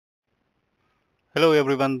Hello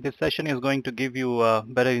everyone, this session is going to give you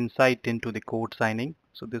better insight into the code signing.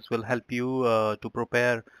 So this will help you to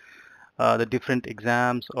prepare the different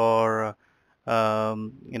exams or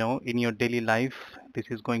in your daily life. This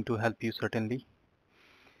is going to help you certainly.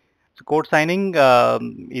 So code signing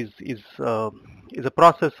is a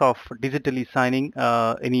process of digitally signing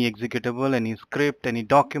any executable, any script, any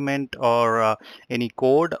document, or any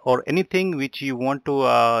code, or anything which you want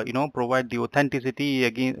to provide the authenticity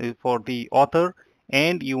again for the author,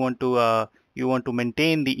 and you want to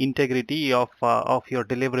maintain the integrity of your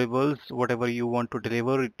deliverables, whatever you want to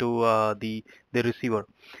deliver it to the receiver.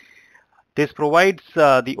 This provides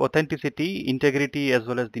the authenticity, integrity, as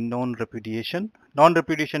well as the non-repudiation.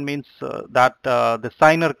 Non-repudiation means that the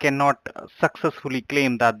signer cannot successfully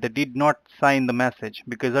claim that they did not sign the message,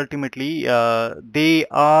 because ultimately they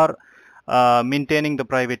are maintaining the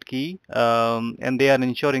private key, and they are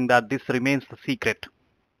ensuring that this remains the secret.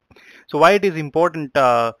 So why it is important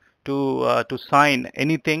to sign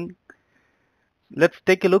anything? Let's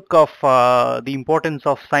take a look of the importance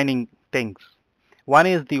of signing things. One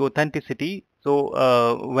is the authenticity.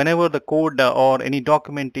 So whenever the code or any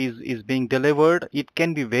document is being delivered, it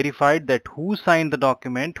can be verified that who signed the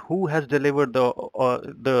document, who has delivered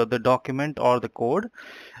the document or the code.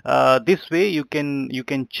 This way you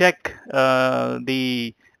can check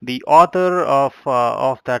the author of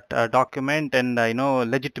that document, and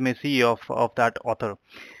legitimacy of that author.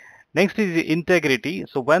 Next is the integrity.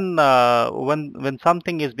 So when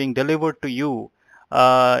something is being delivered to you,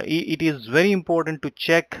 it is very important to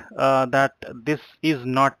check that this is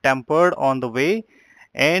not tampered on the way,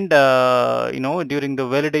 and during the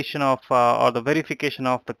validation of or the verification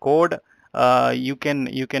of the code, you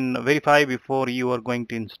can verify before you are going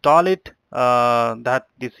to install it that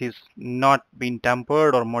this is not been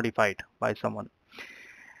tampered or modified by someone.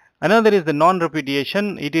 Another is the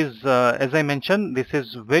non-repudiation. It is, as I mentioned, this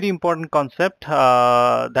is very important concept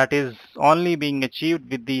that is only being achieved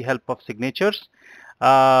with the help of signatures.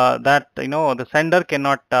 That the sender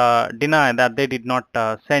cannot deny that they did not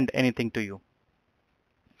send anything to you.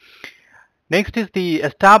 Next is the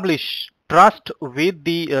establish trust with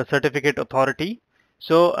the certificate authority.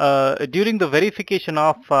 So during the verification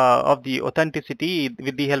of the authenticity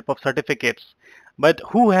with the help of certificates, but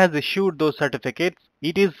who has issued those certificates?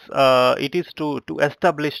 It is to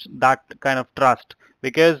establish that kind of trust,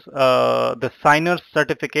 because the signer's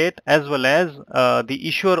certificate as well as the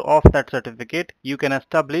issuer of that certificate, you can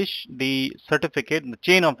establish the certificate, the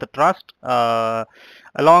chain of the trust,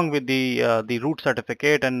 along with the root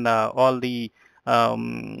certificate and all the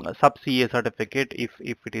sub CA certificate if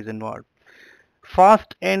it is involved.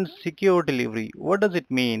 Fast and secure delivery. What does it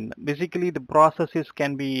mean? Basically, the processes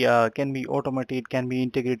can be automated, can be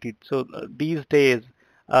integrated. So these days,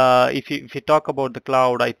 if you talk about the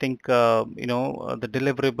cloud, I think the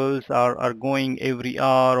deliverables are going every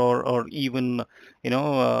hour, or even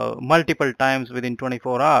multiple times within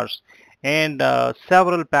 24 hours. And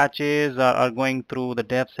several patches are going through the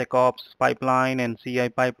DevSecOps pipeline and CI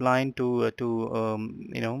pipeline to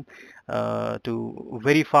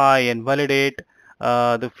verify and validate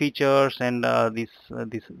the features, and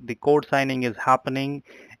the code signing is happening,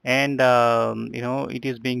 and it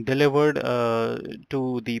is being delivered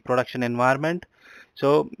to the production environment.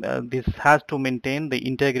 So this has to maintain the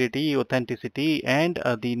integrity, authenticity, and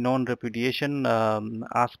the non-repudiation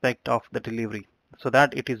aspect of the delivery, so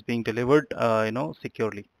that it is being delivered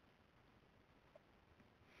securely.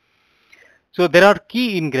 So there are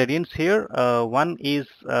key ingredients here. One is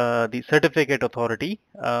the certificate authority.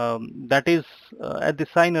 That is at the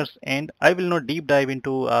signer's end. I will not deep dive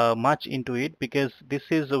into much into it, because this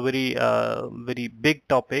is a very big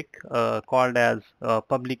topic called as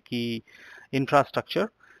public key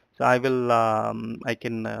infrastructure. So I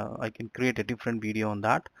can create a different video on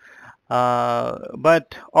that.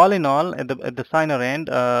 But all in all, at the signer end,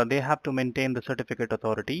 they have to maintain the certificate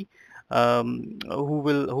authority, who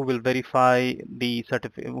will verify the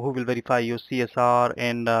who will verify your CSR,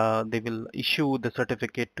 and they will issue the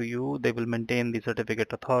certificate to you. They will maintain the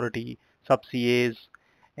certificate authority, sub CAs,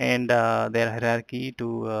 and their hierarchy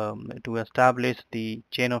to establish the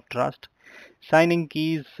chain of trust. Signing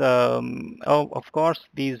keys, of course,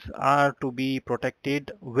 these are to be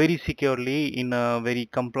protected very securely in a very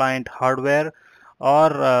compliant hardware,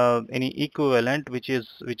 or any equivalent which is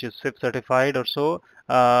SWIFT certified or so,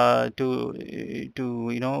 to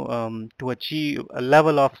achieve a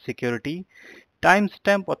level of security.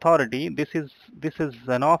 Timestamp authority, this is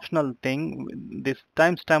an optional thing. This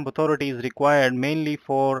timestamp authority is required mainly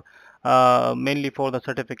for mainly for the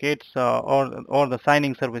certificates or the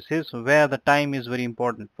signing services where the time is very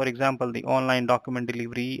important. For example, the online document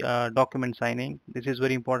delivery, document signing, this is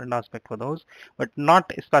very important aspect for those, but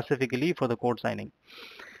not specifically for the code signing.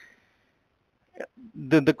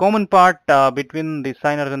 The common part between the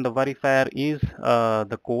signer and the verifier is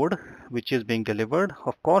the code which is being delivered.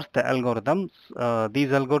 Of course, the algorithms, these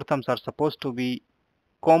algorithms are supposed to be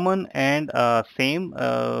common and same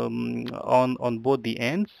on both the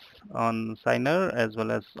ends, on signer as well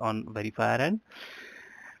as on verifier end.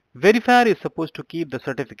 Verifier is supposed to keep the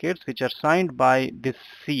certificates which are signed by this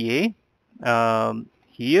CA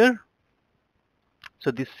here.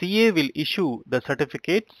 So the CA will issue the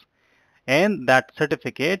certificates, and that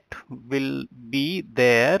certificate will be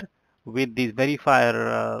there with the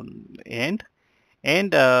verifier end.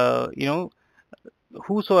 And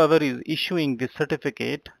whosoever is issuing this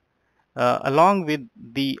certificate, along with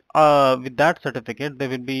that certificate, there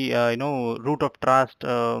will be root of trust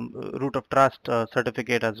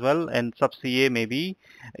certificate as well, and sub CA maybe.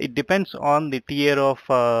 It depends on the tier of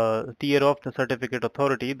the certificate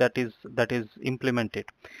authority that is implemented.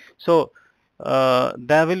 So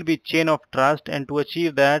there will be chain of trust, and to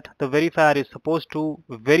achieve that, the verifier is supposed to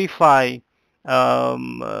verify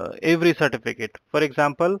every certificate. For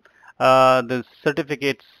example, the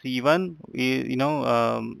certificate C1,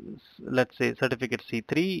 let's say certificate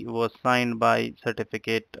C3 was signed by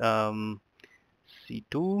certificate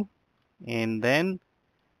C2, and then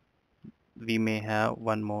we may have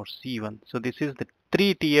one more C1. So this is the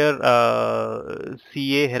three-tier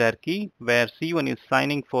CA hierarchy, where C1 is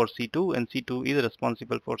signing for C2 and C2 is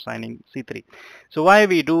responsible for signing C3. So why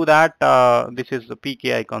we do that? This is the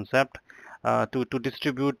PKI concept. To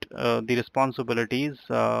distribute the responsibilities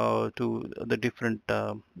to the different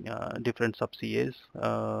sub CAs,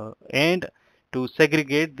 and to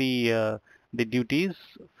segregate the duties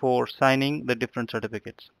for signing the different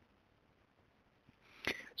certificates.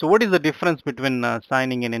 So what is the difference between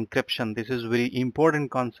signing and encryption? This is very important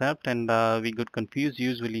concept, and we get confused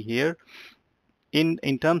usually here. In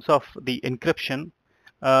terms of the encryption,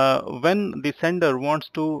 when the sender wants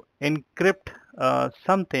to encrypt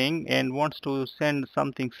something and wants to send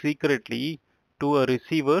something secretly to a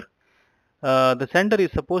receiver, the sender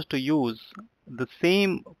is supposed to use the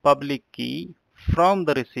same public key from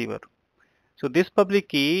the receiver. So this public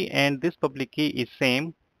key and this public key is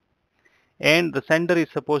same, and the sender is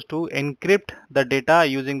supposed to encrypt the data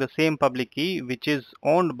using the same public key which is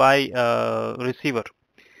owned by receiver.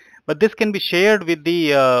 But this can be shared with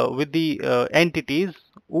the entities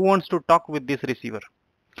who wants to talk with this receiver.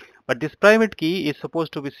 But this private key is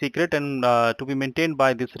supposed to be secret and to be maintained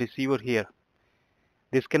by this receiver here.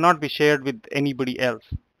 This cannot be shared with anybody else.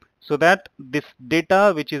 So that this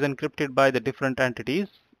data which is encrypted by the different entities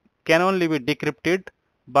can only be decrypted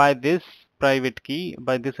by this private key,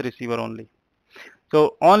 by this receiver only.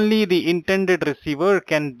 So only the intended receiver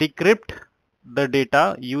can decrypt the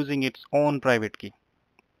data using its own private key.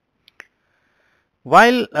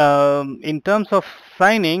 While in terms of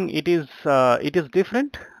signing, it is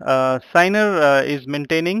different. Signer is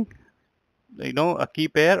maintaining, a key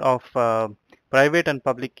pair of private and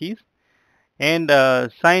public keys, and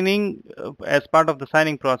signing as part of the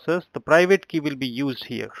signing process, the private key will be used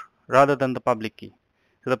here rather than the public key.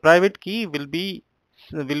 So the private key will be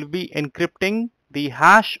encrypting the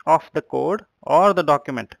hash of the code or the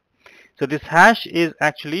document. So this hash is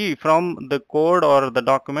actually from the code or the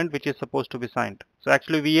document which is supposed to be signed. So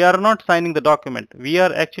actually we are not signing the document. We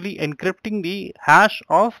are actually encrypting the hash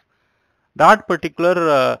of that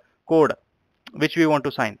particular code which we want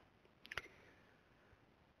to sign.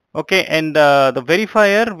 Okay, and the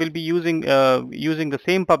verifier will be using the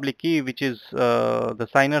same public key which is the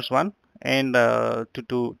signer's one, and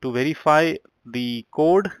to verify the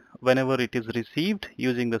code whenever it is received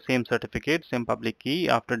using the same certificate, same public key.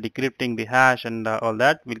 After decrypting the hash and all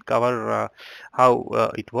that, we'll cover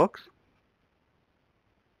how it works.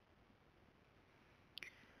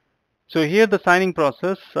 So here the signing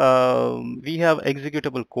process, we have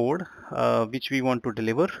executable code which we want to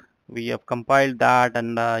deliver. We have compiled that,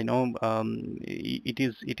 and it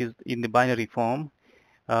is in the binary form.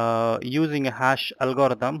 Using a hash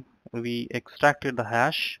algorithm, we extracted the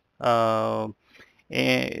hash.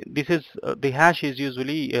 This is the hash is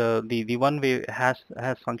usually the one-way hash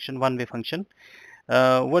function, one-way function.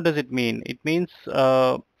 What does it mean? It means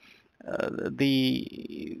the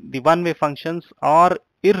one-way functions are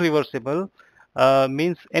irreversible.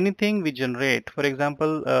 Means anything we generate, for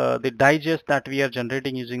example, the digest that we are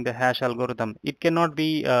generating using the hash algorithm, it cannot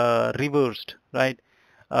be reversed, right?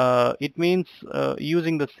 It means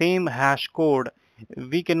using the same hash code,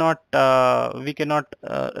 we cannot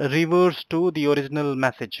reverse to the original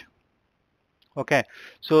message. Okay,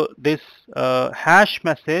 so this hash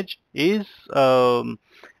message um,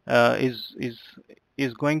 uh, is is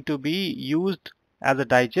is going to be used as a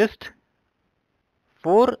digest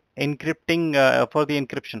for encrypting for the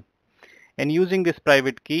encryption. And using this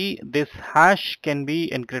private key, this hash can be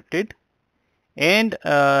encrypted. And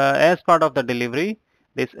as part of the delivery,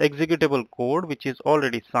 this executable code, which is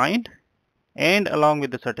already signed, and along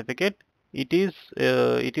with the certificate, it is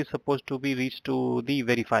supposed to be reached to the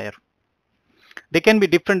verifier. There can be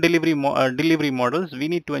different delivery models. We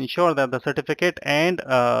need to ensure that the certificate and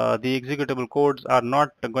the executable codes are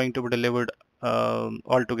not going to be delivered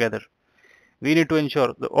altogether. We need to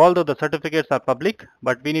ensure, although the certificates are public,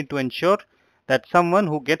 but we need to ensure that someone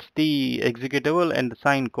who gets the executable and the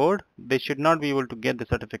signed code, they should not be able to get the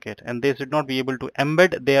certificate, and they should not be able to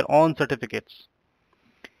embed their own certificates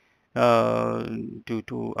uh,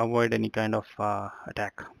 to avoid any kind of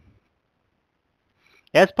attack.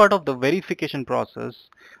 As part of the verification process,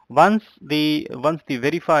 once the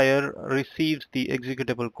verifier receives the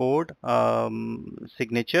executable code,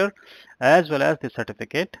 signature, as well as the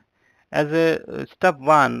certificate, as a step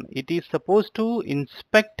one, it is supposed to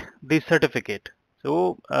inspect the certificate.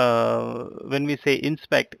 So when we say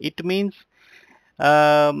inspect, it means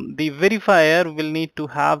the verifier will need to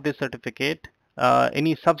have the certificate,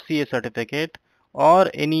 any sub-CA certificate,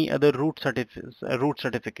 or any other root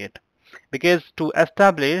certificate, because to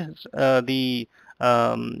establish the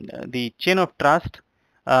chain of trust,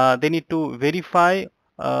 they need to verify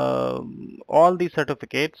all the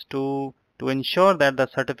certificates to ensure that the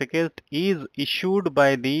certificate is issued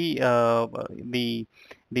by the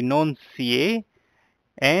known CA,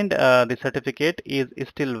 and the certificate is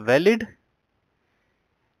still valid.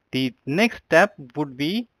 The next step would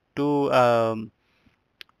be to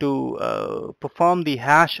perform the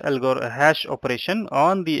hash operation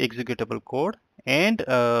on the executable code, and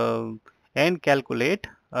calculate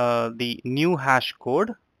the new hash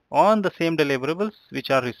code on the same deliverables which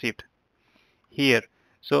are received here.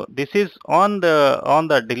 So this is on the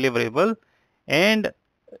deliverable, and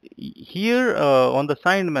here on the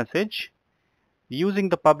signed message, using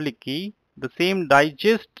the public key, the same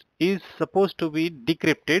digest is supposed to be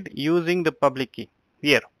decrypted using the public key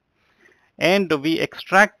here, and we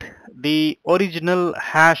extract the original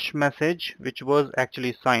hash message which was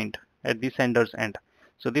actually signed at the sender's end.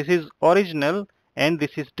 So this is original and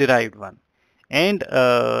this is derived one. And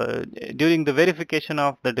during the verification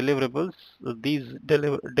of the deliverables, these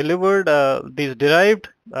derived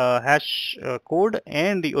hash code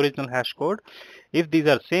and the original hash code, if these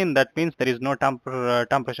are same, that means there is no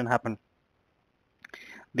tamperation happen.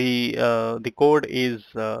 The code is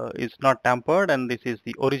not tampered, and this is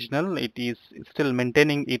the original. It is still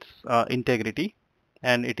maintaining its integrity,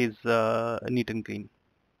 and it is neat and clean.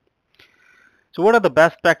 So what are the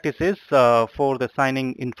best practices for the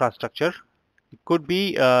signing infrastructure? It could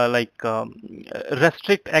be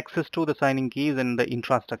restrict access to the signing keys in the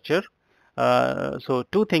infrastructure. So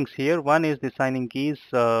two things here. One is the signing keys,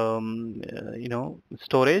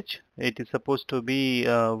 storage. It is supposed to be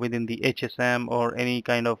within the HSM or any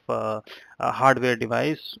kind of hardware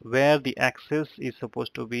device where the access is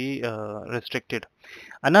supposed to be restricted.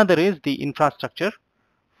 Another is the infrastructure.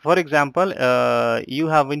 For example, you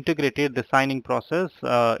have integrated the signing process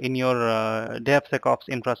in your DevSecOps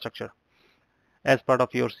infrastructure as part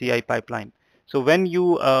of your CI pipeline. So when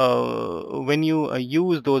you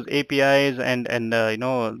use those APIs and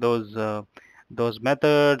those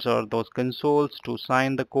methods or those consoles to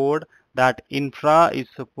sign the code, that infra is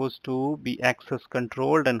supposed to be access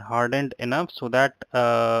controlled and hardened enough so that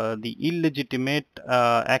the illegitimate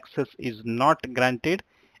access is not granted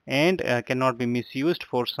and cannot be misused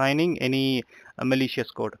for signing any malicious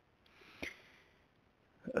code.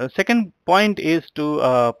 Second point is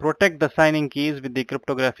to protect the signing keys with the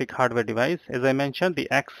cryptographic hardware device. As I mentioned, the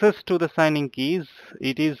access to the signing keys,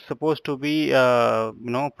 it is supposed to be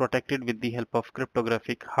protected with the help of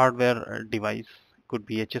cryptographic hardware device. Could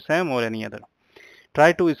be HSM or any other.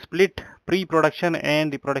 Try to split pre-production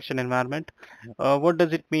and the production environment. What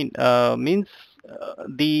does it mean? Means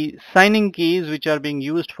the signing keys which are being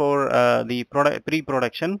used for the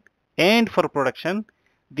pre-production and for production,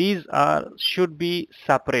 these should be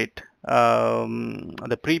separate.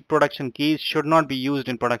 The pre-production keys should not be used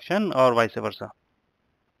in production or vice versa.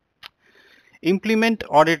 Implement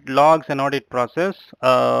audit logs and audit process.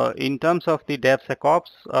 In terms of the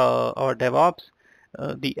DevSecOps or DevOps,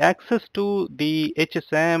 the access to the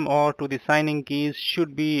HSM or to the signing keys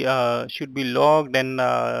should be logged, and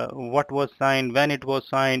what was signed, when it was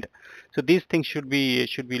signed. So these things should be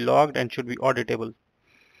logged and should be auditable.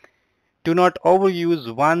 Do not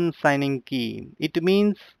overuse one signing key. It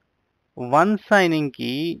means one signing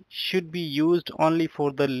key should be used only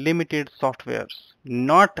for the limited softwares,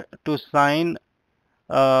 not to sign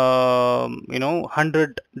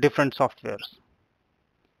 100 different softwares.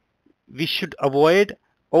 We should avoid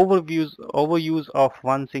overuse of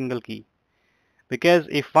one single key, because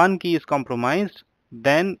if one key is compromised,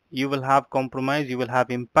 then you will have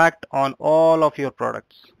impact on all of your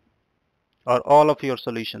products or all of your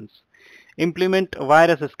solutions. Implement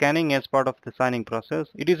virus scanning as part of the signing process.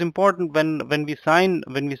 It is important when we sign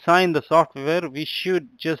the software, we should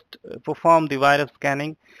just perform the virus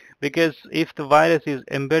scanning, because if the virus is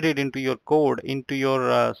embedded into your code, into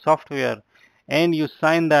your software, and you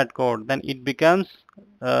sign that code, then it becomes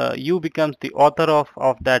you becomes the author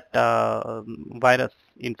of that virus,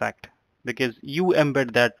 in fact, because you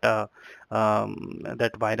embed that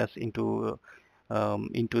virus into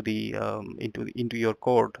your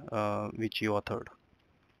code which you authored.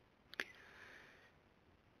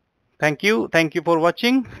 Thank you for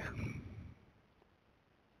watching.